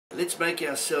let's make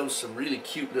ourselves some really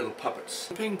cute little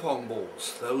puppets. Ping pong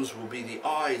balls, those will be the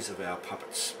eyes of our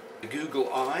puppets. The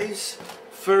Google eyes,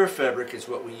 fur fabric is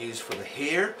what we use for the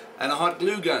hair, and a hot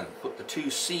glue gun. Put the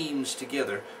two seams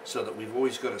together so that we've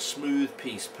always got a smooth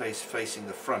piece facing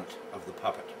the front of the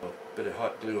puppet. A bit of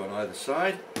hot glue on either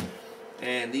side,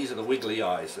 and these are the wiggly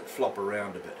eyes that flop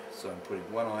around a bit. So I'm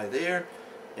putting one eye there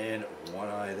and one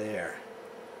eye there.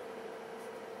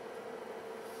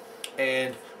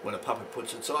 And when a puppet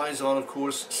puts its eyes on, of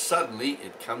course, suddenly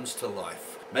it comes to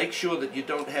life. Make sure that you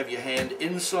don't have your hand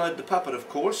inside the puppet, of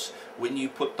course, when you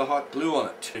put the hot glue on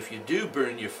it. If you do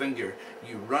burn your finger,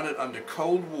 you run it under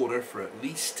cold water for at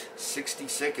least 60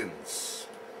 seconds.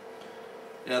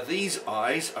 Now these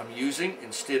eyes I'm using,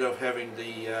 instead of having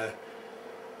the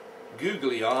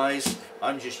googly eyes,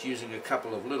 I'm just using a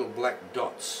couple of little black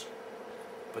dots.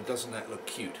 But doesn't that look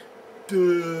cute?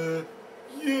 Duh!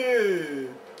 Yeah!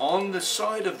 On the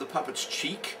side of the puppet's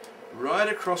cheek, right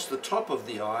across the top of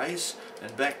the eyes,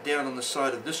 and back down on the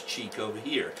side of this cheek over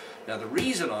here. Now the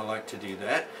reason I like to do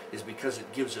that is because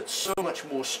it gives it so much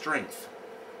more strength.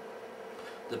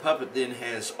 The puppet then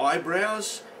has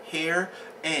eyebrows, hair,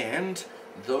 and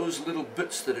those little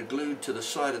bits that are glued to the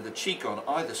side of the cheek on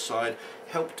either side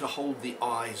help to hold the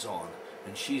eyes on.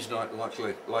 And she's not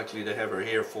likely to have her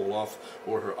hair fall off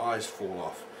or her eyes fall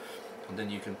off. And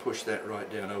then you can push that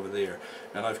right down over there.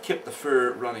 And I've kept the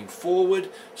fur running forward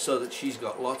so that she's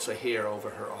got lots of hair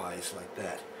over her eyes like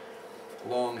that.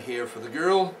 Long hair for the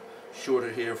girl,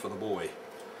 shorter hair for the boy.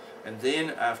 And then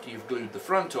after you've glued the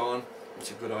front on,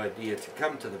 it's a good idea to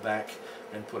come to the back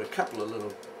and put a couple of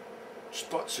little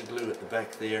spots of glue at the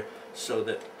back there so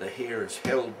that the hair is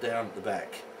held down at the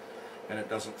back and it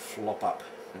doesn't flop up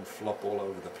and flop all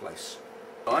over the place.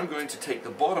 I'm going to take the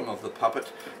bottom of the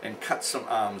puppet and cut some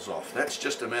arms off. That's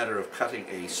just a matter of cutting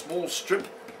a small strip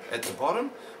at the bottom,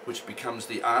 which becomes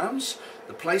the arms.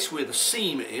 The place where the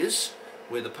seam is,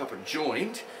 where the puppet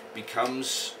joined,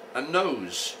 becomes a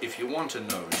nose, if you want a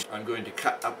nose. I'm going to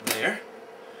cut up there.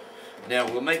 Now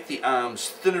we'll make the arms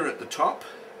thinner at the top,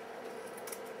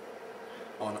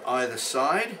 on either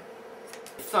side.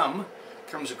 The thumb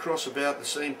comes across about the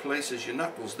same place as your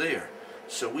knuckles there.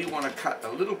 So we want to cut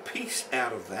a little piece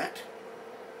out of that,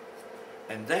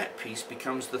 and that piece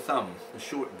becomes the thumb, the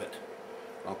short bit.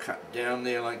 I'll cut down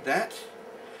there like that,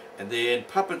 and then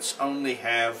puppets only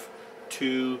have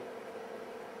 2-3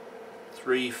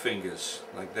 fingers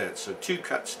like that. So 2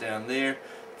 cuts down there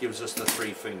gives us the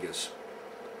 3 fingers.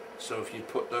 So if you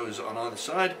put those on either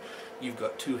side, you've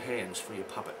got 2 hands for your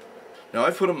puppet. Now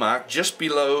I've put a mark just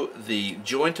below the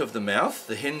joint of the mouth,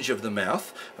 the hinge of the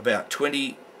mouth, about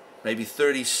 20 maybe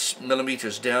 30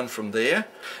 millimeters down from there.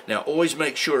 Now always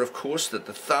make sure, of course, that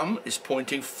the thumb is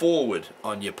pointing forward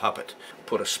on your puppet.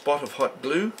 Put a spot of hot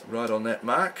glue right on that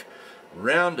mark,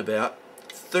 round about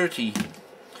 30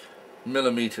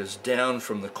 millimeters down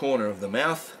from the corner of the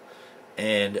mouth,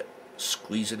 and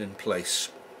squeeze it in place.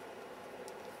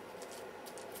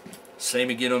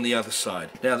 Same again on the other side.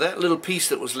 Now that little piece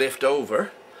that was left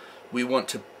over we want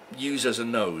to use as a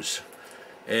nose.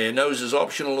 Nose is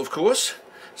optional, of course.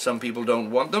 Some people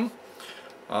don't want them.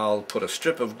 I'll put a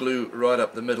strip of glue right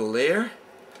up the middle there,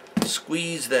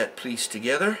 squeeze that piece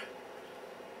together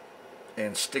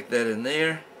and stick that in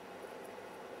there,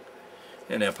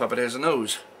 and our puppet has a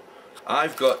nose.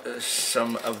 I've got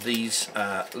some of these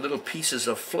little pieces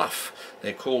of fluff.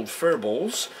 They're called fur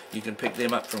balls. You can pick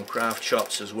them up from craft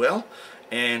shops as well.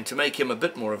 And to make him a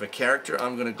bit more of a character,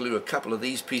 I'm going to glue a couple of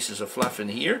these pieces of fluff in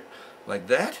here like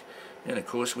that. And of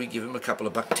course we give him a couple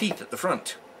of buck teeth at the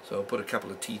front. So I'll put a couple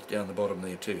of teeth down the bottom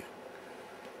there too.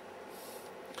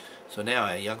 So now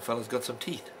our young fella's got some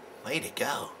teeth. Way to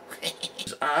go.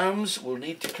 His arms will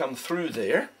need to come through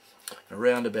there,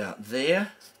 around about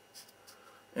there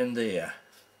and there.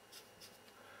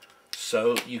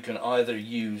 So you can either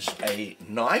use a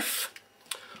knife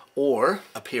or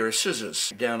a pair of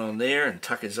scissors. Down on there and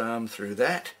tuck his arm through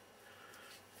that,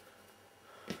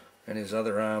 and his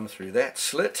other arm through that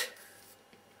slit.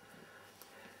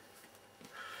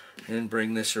 And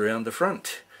bring this around the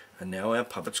front, and now our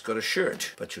puppet's got a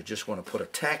shirt. But you'll just want to put a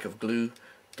tack of glue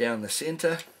down the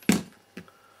center,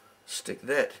 stick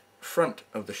that front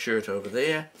of the shirt over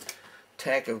there,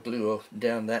 tack of glue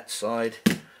down that side,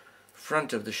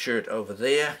 front of the shirt over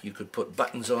there. You could put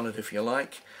buttons on it if you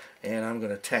like, and I'm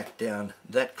going to tack down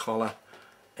that collar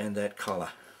and that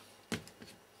collar.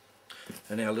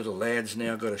 And our little lad's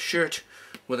now got a shirt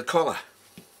with a collar.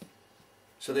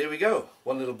 So there we go,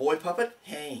 one little boy puppet.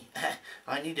 Hey,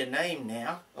 I need a name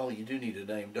now. Oh, you do need a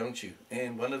name, don't you?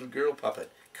 And one little girl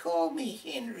puppet. Call me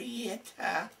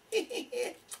Henrietta.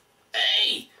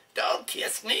 Hey, don't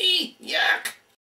kiss me. Yuck.